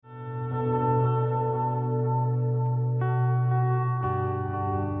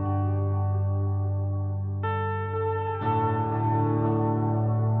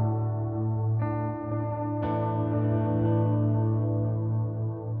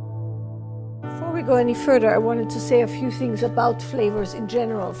we go any further, I wanted to say a few things about flavors in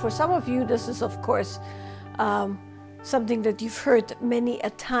general. For some of you, this is, of course, something that you've heard many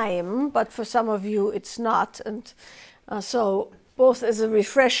a time, but for some of you, it's not. And so both as a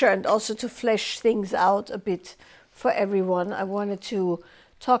refresher and also to flesh things out a bit for everyone, I wanted to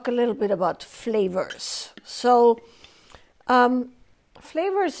talk a little bit about flavors. So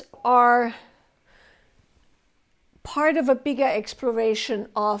flavors are part of a bigger exploration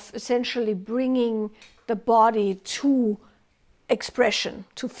of essentially bringing the body to expression,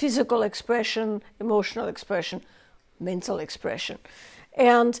 to physical expression, emotional expression, mental expression.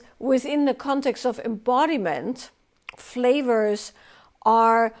 And within the context of embodiment, flavors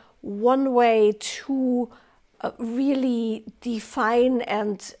are one way to really define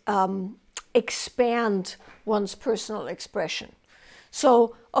and expand one's personal expression.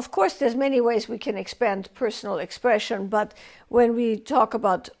 So, of course, there's many ways we can expand personal expression, but when we talk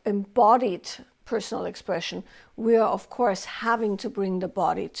about embodied personal expression, we are, of course, having to bring the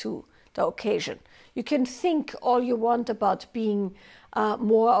body to the occasion. You can think all you want about being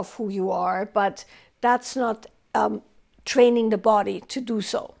more of who you are, but that's not training the body to do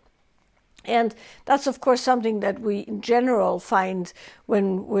so. And that's, of course, something that we in general find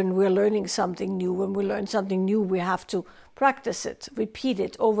when we're learning something new. When we learn something new, we have to practice it, repeat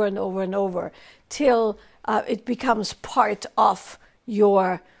it over and over and over till it becomes part of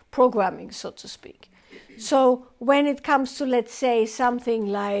your programming, so to speak. So when it comes to, let's say, something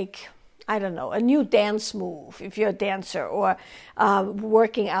like, I don't know, a new dance move, if you're a dancer, or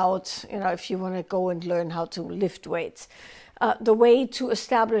working out, if you want to go and learn how to lift weights, the way to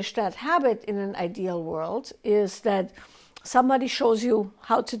establish that habit in an ideal world is that somebody shows you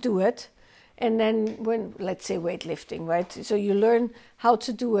how to do it. And then when, let's say, weightlifting, right? So you learn how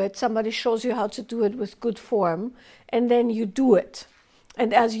to do it. Somebody shows you how to do it with good form. And then you do it.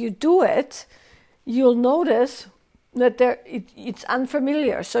 And as you do it, you'll notice that it's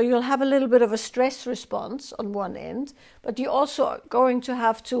unfamiliar. So you'll have a little bit of a stress response on one end. But you also are going to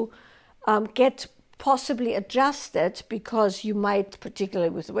have to get possibly adjusted, because you might,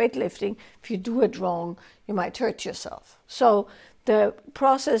 particularly with weightlifting, if you do it wrong, you might hurt yourself. So the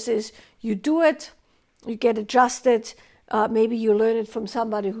process is you do it, you get adjusted, maybe you learn it from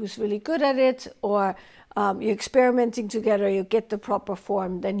somebody who's really good at it, or you're experimenting together, you get the proper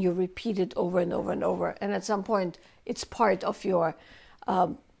form, then you repeat it over and over and over. And at some point, it's part of your,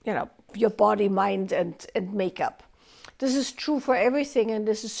 your body, mind, and makeup. This is true for everything, and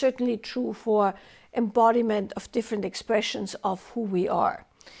this is certainly true for embodiment of different expressions of who we are.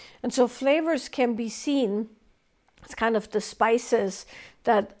 And so flavors can be seen as kind of the spices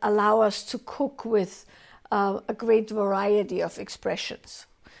that allow us to cook with a great variety of expressions.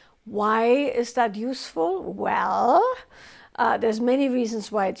 Why is that useful? Well, there's many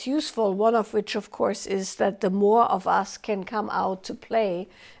reasons why it's useful, one of which, of course, is that the more of us can come out to play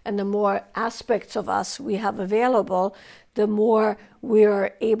and the more aspects of us we have available, the more we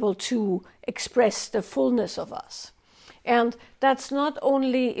are able to express the fullness of us. And that's not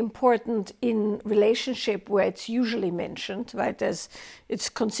only important in relationship, where it's usually mentioned, right? It's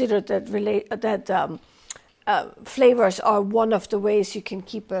considered that flavors are one of the ways you can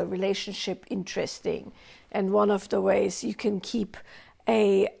keep a relationship interesting, and one of the ways you can keep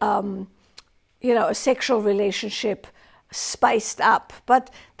a sexual relationship spiced up.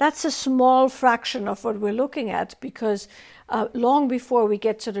 But that's a small fraction of what we're looking at, because long before we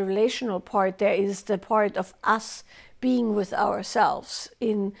get to the relational part, there is the part of us being with ourselves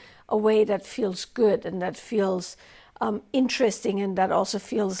in a way that feels good and that feels interesting, and that also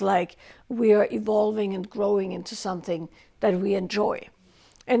feels like we are evolving and growing into something that we enjoy.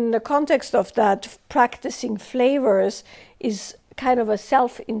 And in the context of that, practicing flavors is kind of a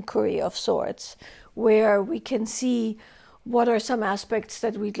self-inquiry of sorts, where we can see what are some aspects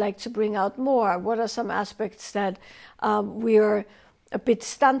that we'd like to bring out more, what are some aspects that we're a bit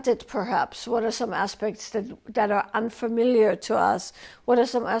stunted perhaps, what are some aspects that are unfamiliar to us, what are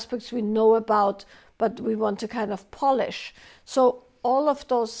some aspects we know about but we want to kind of polish. So all of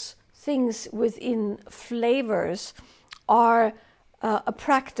those things within flavors are a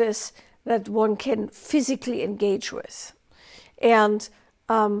practice that one can physically engage with. And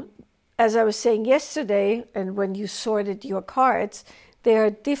as I was saying yesterday, and when you sorted your cards, there are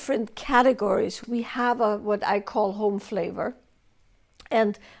different categories. We have what I call home flavor.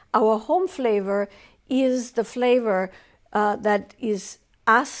 And our home flavor is the flavor that is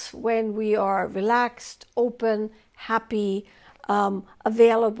us when we are relaxed, open, happy,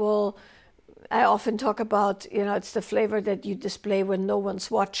 available. I often talk about, it's the flavor that you display when no one's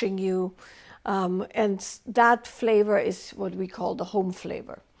watching you. And that flavor is what we call the home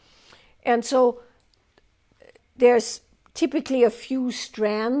flavor. And so there's typically a few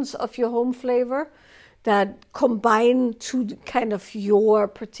strands of your home flavor that combine to kind of your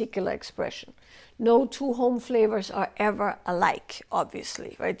particular expression. No two home flavors are ever alike,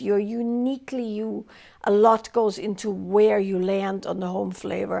 obviously, right? You're uniquely you. A lot goes into where you land on the home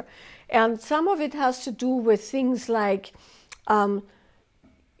flavor. And some of it has to do with things like, where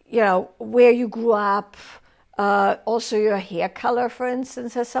you grew up. Also your hair color, for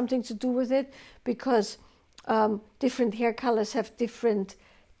instance, has something to do with it, because different hair colors have different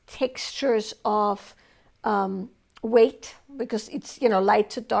textures of weight, because it's,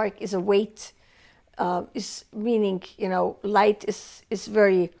 light to dark is a weight, is meaning, light is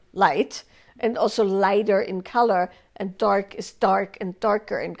very light and also lighter in color, and dark is dark and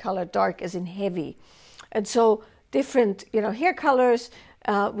darker in color, dark as in heavy. And so different, hair colors,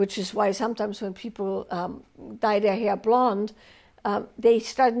 which is why sometimes when people dye their hair blonde, they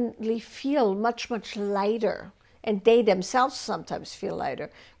suddenly feel much, much lighter. And they themselves sometimes feel lighter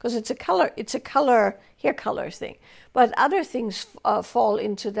because it's a hair color thing. But other things fall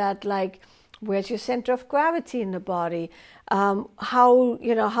into that, like where's your center of gravity in the body? How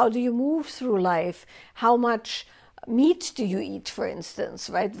do you move through life? How much meat do you eat, for instance,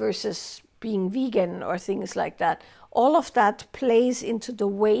 right? Versus being vegan or things like that. All of that plays into the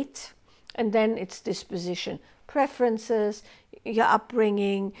weight, and then its disposition, preferences, your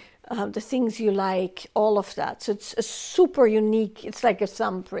upbringing, the things you like, all of that. So it's a super unique, it's like a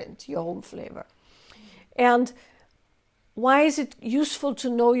thumbprint, your home flavor. And why is it useful to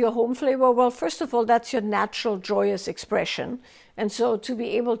know your home flavor? Well, first of all, that's your natural joyous expression. And so to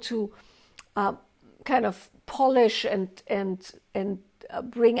be able to kind of polish and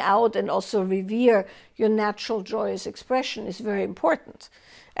bring out and also revere your natural joyous expression is very important.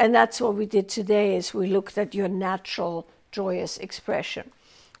 And that's what we did today, is we looked at your natural joyous expression.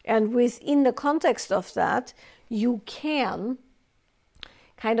 And within the context of that, you can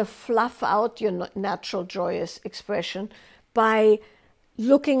kind of fluff out your natural joyous expression by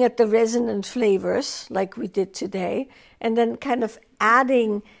looking at the resonant flavors like we did today, and then kind of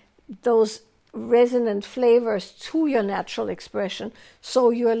adding those resonant flavors to your natural expression so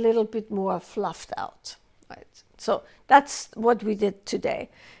you're a little bit more fluffed out, right? So that's what we did today.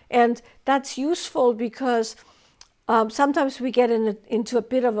 And that's useful because sometimes we get into a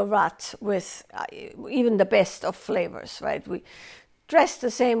bit of a rut with even the best of flavors, right? We dress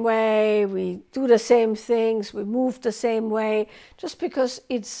the same way, we do the same things, we move the same way, just because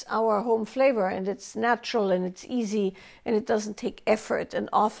it's our home flavor and it's natural and it's easy and it doesn't take effort. And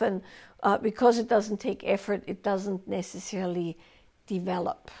often, because it doesn't take effort, it doesn't necessarily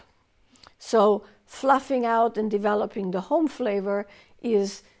develop. So fluffing out and developing the home flavor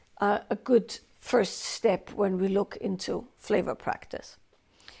is a good first step when we look into flavor practice.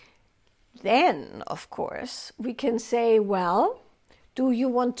 Then, of course, we can say, well, do you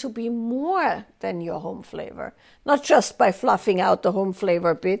want to be more than your home flavor? Not just by fluffing out the home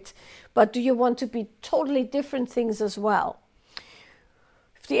flavor bit, but do you want to be totally different things as well?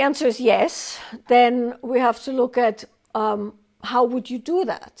 If the answer is yes, then we have to look at how would you do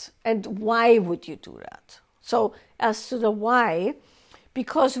that and why would you do that? So as to the why,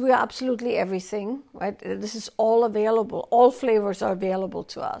 because we are absolutely everything, right? This is all available. All flavors are available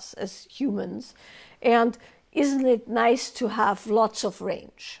to us as humans. And isn't it nice to have lots of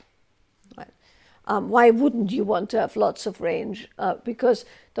range? Right? Why wouldn't you want to have lots of range? Because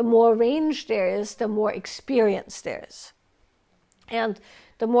the more range there is, the more experience there is. And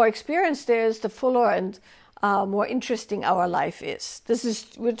the more experience there is, the fuller and more interesting our life is.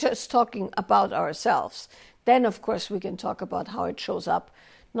 We're just talking about ourselves. Then, of course, we can talk about how it shows up,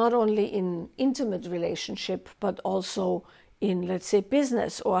 not only in intimate relationship, but also in, let's say,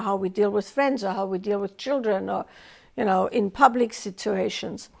 business, or how we deal with friends, or how we deal with children, or, in public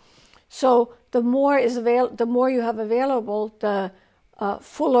situations. So the more you have available, the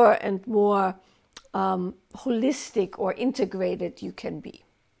fuller and more holistic or integrated you can be.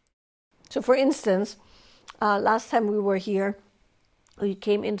 So, for instance, last time we were here, we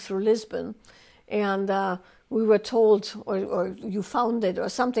came in through Lisbon, and we were told, or you found it, or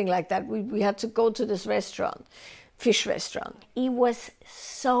something like that. We had to go to this restaurant, fish restaurant. It was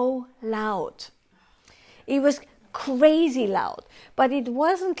so loud. It was crazy loud, but it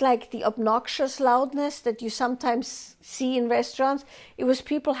wasn't like the obnoxious loudness that you sometimes see in restaurants. It was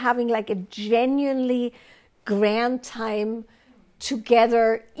people having like a genuinely grand time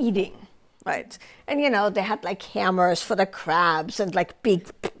together eating. Right. And, they had like hammers for the crabs and like big,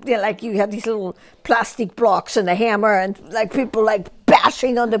 like you had these little plastic blocks and a hammer and like people like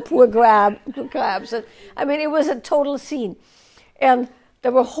bashing on the poor crabs. And, it was a total scene. And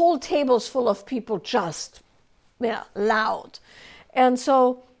there were whole tables full of people just loud. And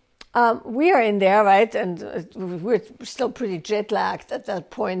so we are in there, right? And we're still pretty jet lagged at that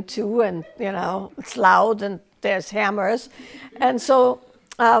point too. And, it's loud and there's hammers. And so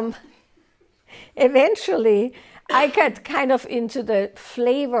eventually I got kind of into the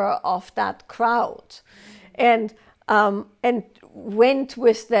flavor of that crowd and went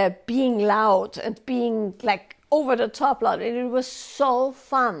with the being loud and being like over the top loud. And it was so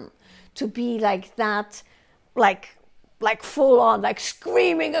fun to be like that, like full on, like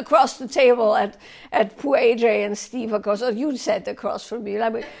screaming across the table at poor AJ and Steve across. Or you sat across from me.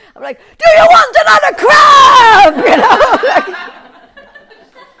 I'm like, do you want another crab?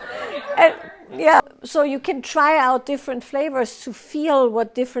 And yeah, so you can try out different flavors to feel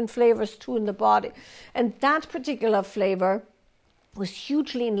what different flavors do in the body. And that particular flavor was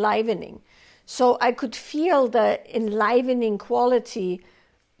hugely enlivening. So I could feel the enlivening quality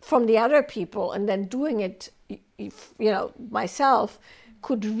from the other people, and then doing it, myself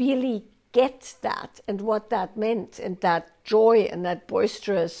could really get that and what that meant, and that joy and that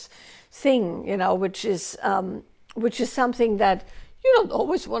boisterous thing, which is something that you don't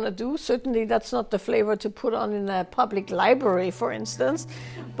always want to do. Certainly that's not the flavor to put on in a public library, for instance,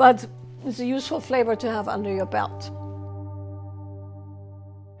 but it's a useful flavor to have under your belt.